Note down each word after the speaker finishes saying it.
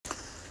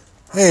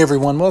Hey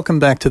everyone, welcome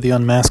back to the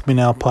Unmask Me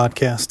Now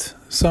podcast.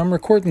 So I'm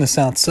recording this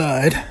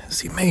outside,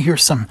 so you may hear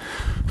some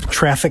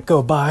traffic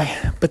go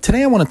by. But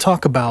today I want to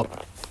talk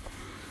about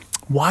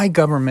why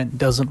government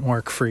doesn't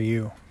work for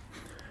you.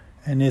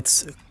 And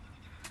it's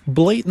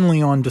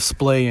blatantly on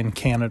display in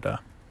Canada.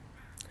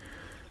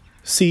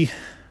 See,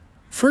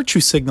 virtue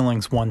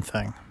signaling's one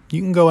thing.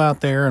 You can go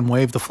out there and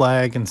wave the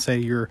flag and say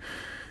you're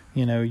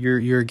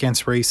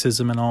against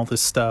racism and all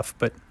this stuff,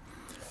 but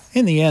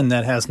in the end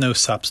that has no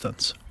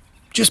substance.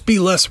 Just be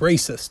less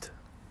racist,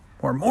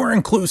 or more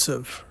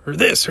inclusive, or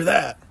this or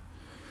that.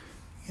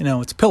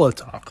 It's pillow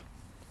talk.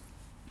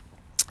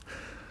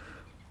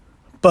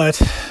 But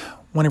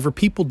whenever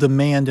people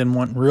demand and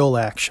want real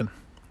action,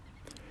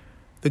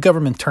 the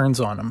government turns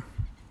on them.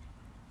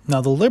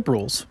 Now the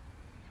liberals,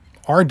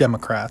 our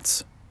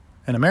Democrats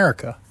in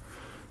America,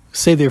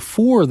 say they're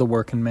for the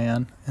working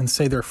man and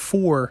say they're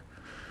for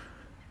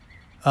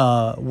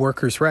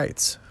workers'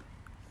 rights.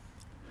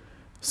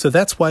 So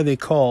that's why they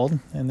called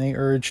and they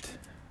urged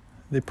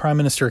the Prime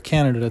Minister of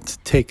Canada to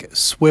take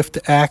swift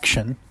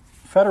action,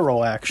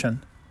 federal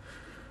action,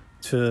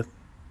 to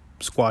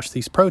squash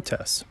these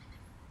protests.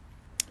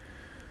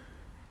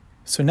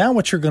 So now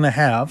what you're going to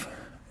have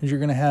is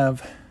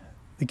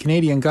the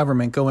Canadian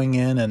government going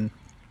in and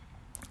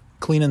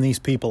cleaning these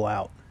people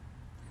out,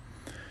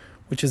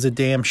 which is a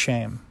damn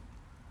shame.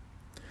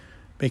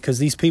 Because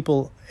these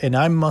people, and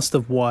I must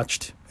have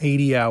watched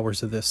 80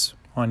 hours of this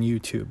on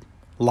YouTube,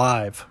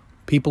 live,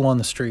 people on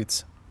the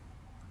streets.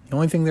 The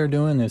only thing they're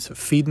doing is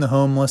feeding the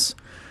homeless,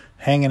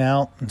 hanging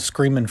out and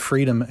screaming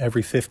freedom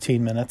every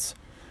 15 minutes,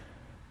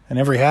 and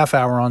every half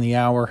hour on the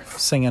hour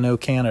singing "O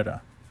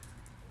Canada,"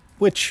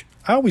 which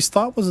I always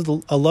thought was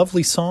a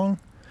lovely song,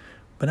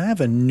 but I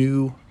have a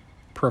new,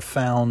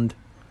 profound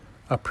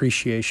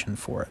appreciation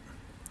for it.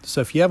 So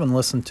if you haven't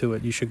listened to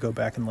it, you should go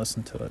back and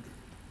listen to it.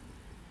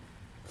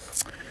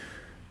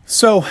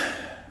 So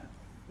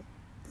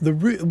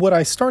what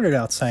I started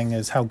out saying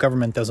is how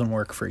government doesn't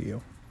work for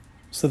you.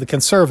 So the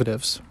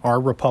conservatives, our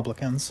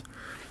Republicans,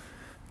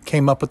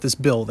 came up with this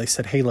bill. They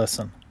said, hey,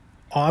 listen,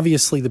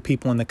 obviously the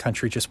people in the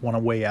country just want a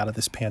way out of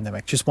this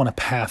pandemic, just want a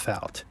path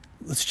out.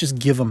 Let's just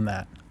give them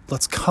that.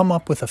 Let's come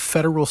up with a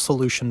federal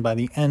solution by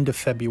the end of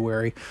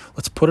February.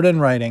 Let's put it in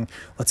writing.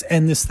 Let's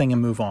end this thing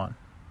and move on.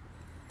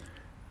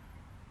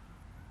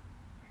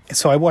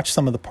 So I watched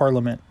some of the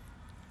Parliament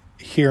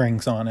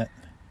hearings on it,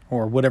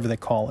 or whatever they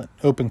call it,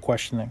 open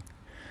questioning.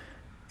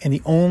 And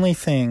the only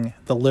thing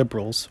the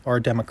liberals, our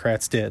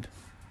Democrats, did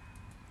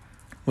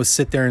was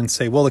sit there and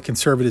say, well, the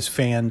conservatives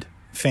fanned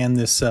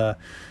this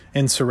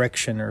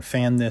insurrection or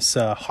fanned this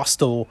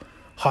hostile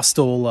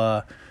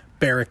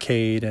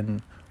barricade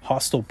and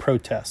hostile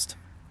protest.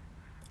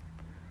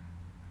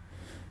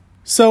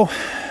 So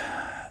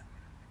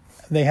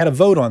they had a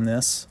vote on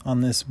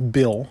this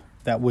bill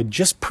that would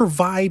just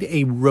provide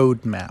a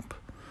roadmap.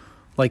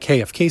 Like, hey,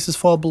 if cases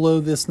fall below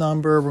this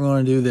number, we're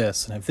going to do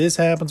this. And if this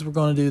happens, we're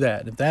going to do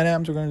that. If that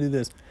happens, we're going to do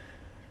this.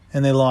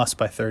 And they lost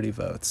by 30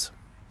 votes.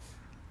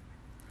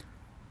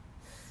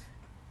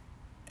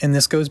 And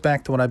this goes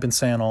back to what I've been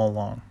saying all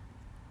along.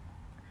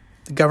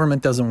 The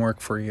government doesn't work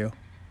for you.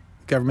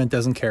 The government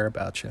doesn't care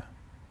about you.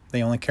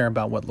 They only care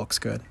about what looks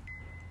good.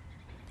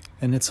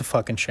 And it's a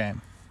fucking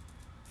shame.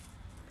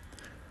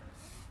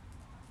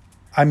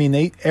 I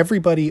mean,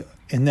 everybody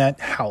in that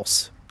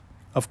House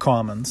of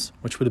Commons,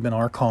 which would have been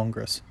our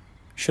Congress,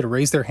 should have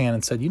raised their hand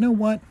and said, you know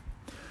what?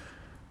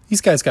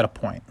 These guys got a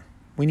point.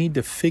 We need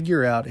to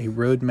figure out a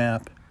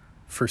roadmap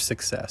for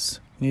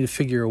success. We need to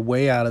figure a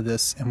way out of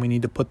this, and we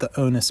need to put the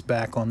onus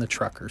back on the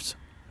truckers.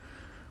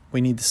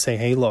 We need to say,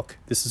 hey, look,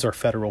 this is our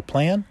federal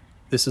plan.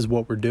 This is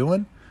what we're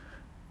doing.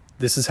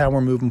 This is how we're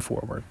moving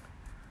forward.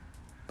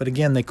 But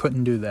again, they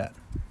couldn't do that.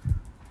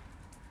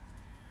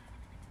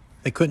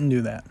 They couldn't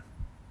do that.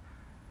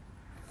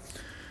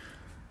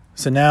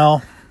 So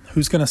now,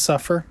 who's going to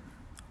suffer?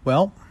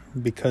 Well,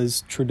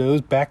 because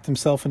Trudeau's backed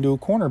himself into a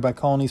corner by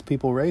calling these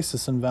people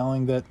racist and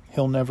vowing that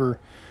he'll never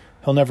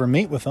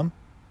meet with them.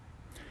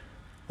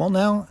 Well,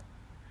 now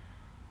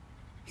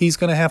he's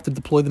going to have to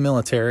deploy the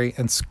military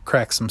and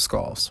crack some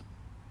skulls.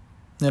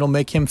 It'll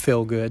make him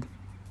feel good.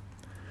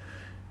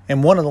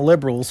 And one of the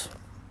liberals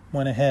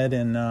went ahead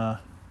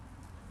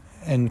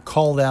and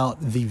called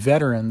out the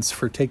veterans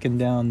for taking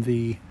down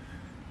the.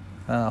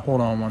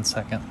 Hold on one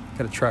second.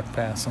 Got a truck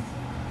passing.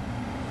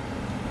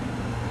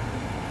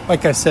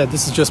 Like I said,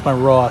 this is just my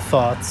raw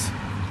thoughts.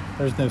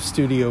 There's no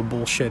studio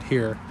bullshit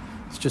here.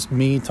 It's just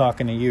me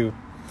talking to you.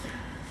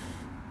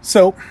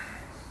 So,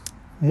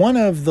 one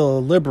of the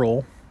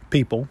liberal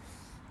people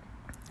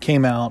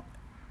came out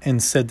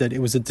and said that it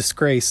was a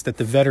disgrace that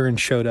the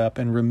veterans showed up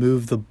and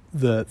removed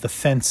the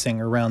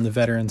fencing around the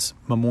veterans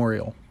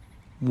memorial.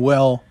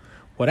 Well,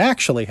 what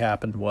actually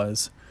happened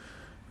was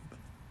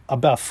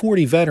about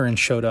 40 veterans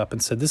showed up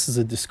and said this is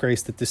a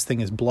disgrace that this thing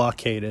is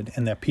blockaded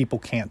and that people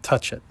can't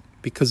touch it.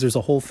 Because there's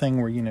a whole thing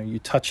where, you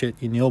touch it,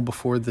 you kneel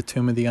before the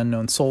tomb of the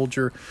unknown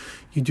soldier,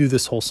 you do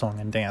this whole song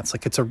and dance.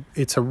 Like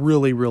it's a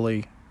really,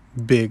 really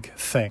big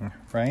thing,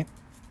 right?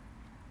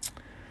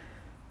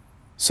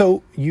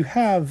 So you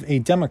have a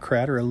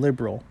Democrat or a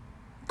liberal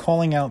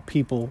calling out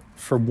people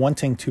for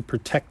wanting to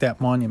protect that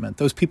monument.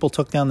 Those people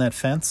took down that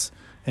fence,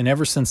 and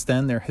ever since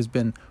then there has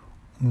been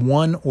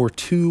 1 or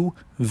 2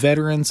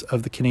 veterans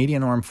of the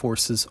Canadian Armed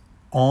Forces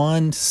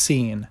on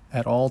scene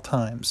at all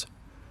times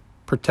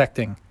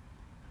protecting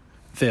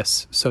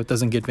this so it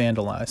doesn't get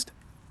vandalized.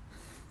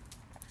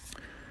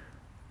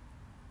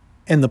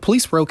 And the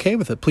police were okay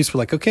with it. Police were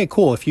like, okay,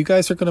 cool. If you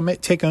guys are going to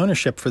take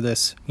ownership for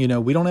this, we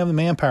don't have the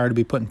manpower to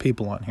be putting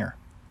people on here.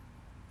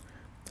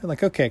 They're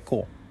like, okay,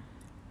 cool.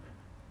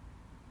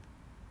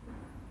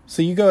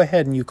 So you go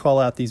ahead and you call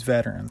out these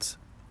veterans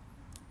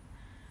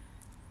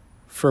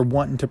for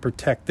wanting to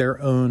protect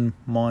their own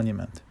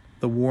monument,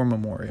 the war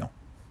memorial.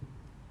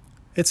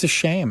 It's a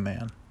shame,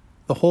 man.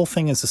 The whole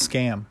thing is a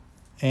scam.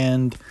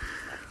 And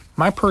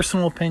my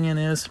personal opinion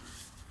is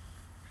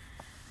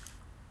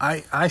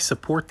I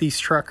support these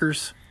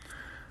truckers.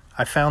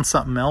 I found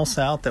something else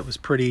out that was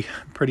pretty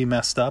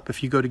messed up.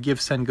 If you go to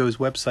GiveSendGo's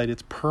website,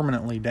 it's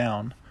permanently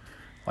down.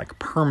 Like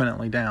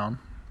permanently down.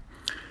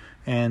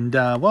 And,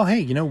 well, hey,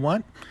 you know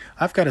what?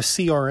 I've got a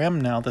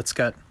CRM now that's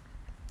got,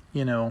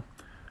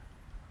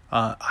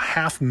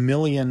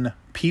 500,000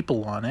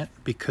 people on it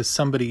because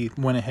somebody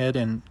went ahead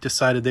and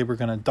decided they were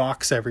going to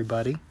dox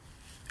everybody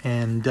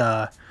and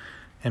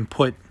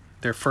put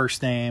their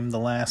first name, the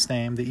last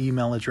name, the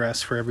email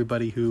address for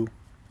everybody who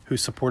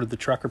supported the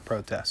trucker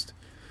protest.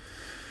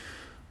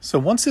 So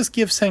once this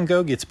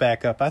GiveSendGo gets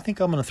back up, I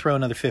think I'm going to throw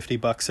another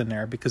 $50 in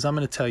there because I'm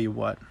going to tell you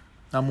what.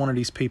 I'm one of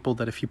these people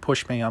that if you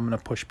push me, I'm going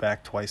to push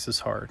back twice as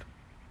hard.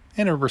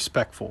 In a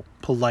respectful,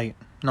 polite,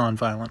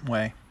 nonviolent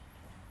way.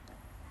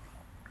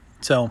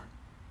 So,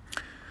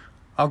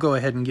 I'll go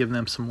ahead and give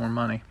them some more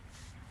money.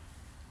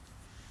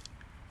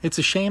 It's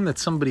a shame that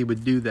somebody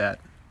would do that,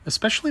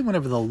 especially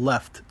whenever the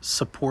left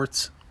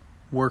supports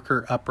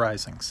worker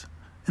uprisings.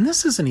 And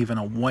this isn't even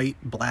a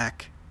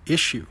white-black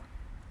issue.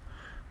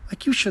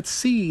 Like, you should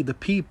see the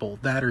people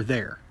that are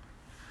there.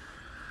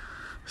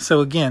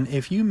 So again,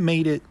 if you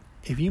made it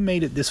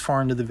this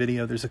far into the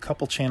video, there's a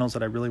couple channels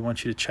that I really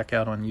want you to check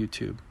out on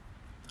YouTube.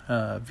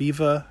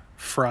 Viva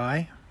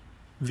Frei,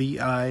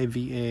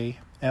 Vivafrei,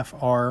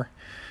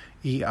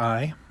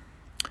 a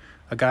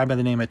guy by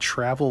the name of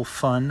Travel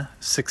Fun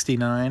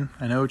 69.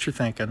 I know what you're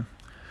thinking,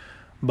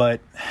 but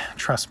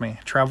trust me,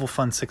 Travel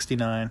Fun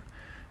 69,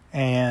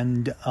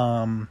 and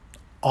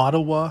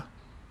Ottawa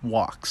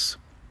Walks,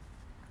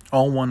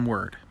 all one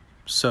word.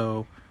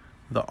 So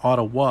the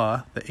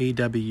Ottawa, the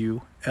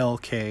AWLKS.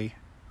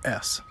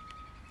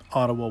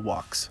 Ottawa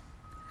Walks.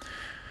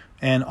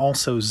 And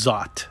also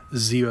Zot,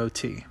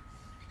 Z-O-T.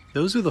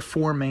 Those are the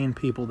 4 main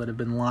people that have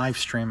been live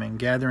streaming,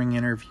 gathering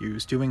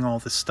interviews, doing all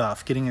this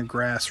stuff, getting a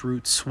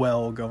grassroots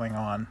swell going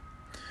on.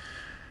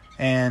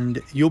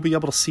 And you'll be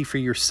able to see for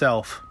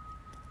yourself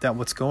that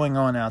what's going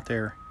on out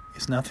there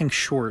is nothing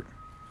short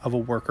of a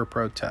worker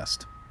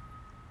protest.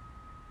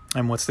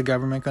 And what's the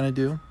government going to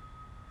do?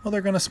 Well,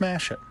 they're going to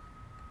smash it.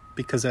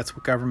 Because that's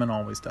what government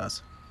always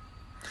does.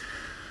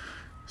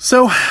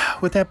 So,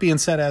 with that being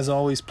said, as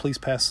always, please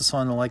pass this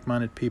on to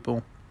like-minded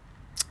people.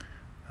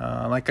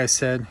 Like I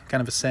said,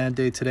 kind of a sad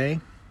day today.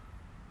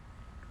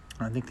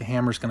 I think the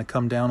hammer's going to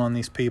come down on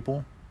these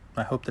people.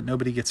 I hope that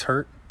nobody gets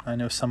hurt. I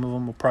know some of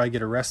them will probably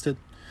get arrested.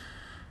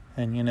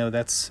 And,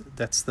 that's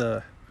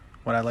the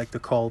what I like to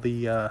call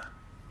the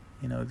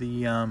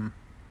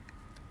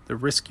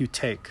risk you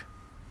take.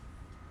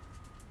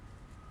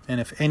 And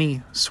if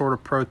any sort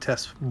of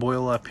protests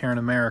boil up here in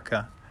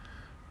America,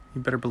 you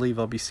better believe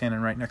I'll be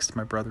standing right next to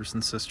my brothers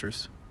and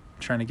sisters,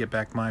 trying to get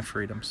back my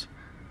freedoms.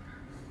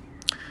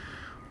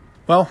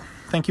 Well,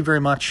 thank you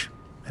very much,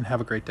 and have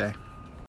a great day.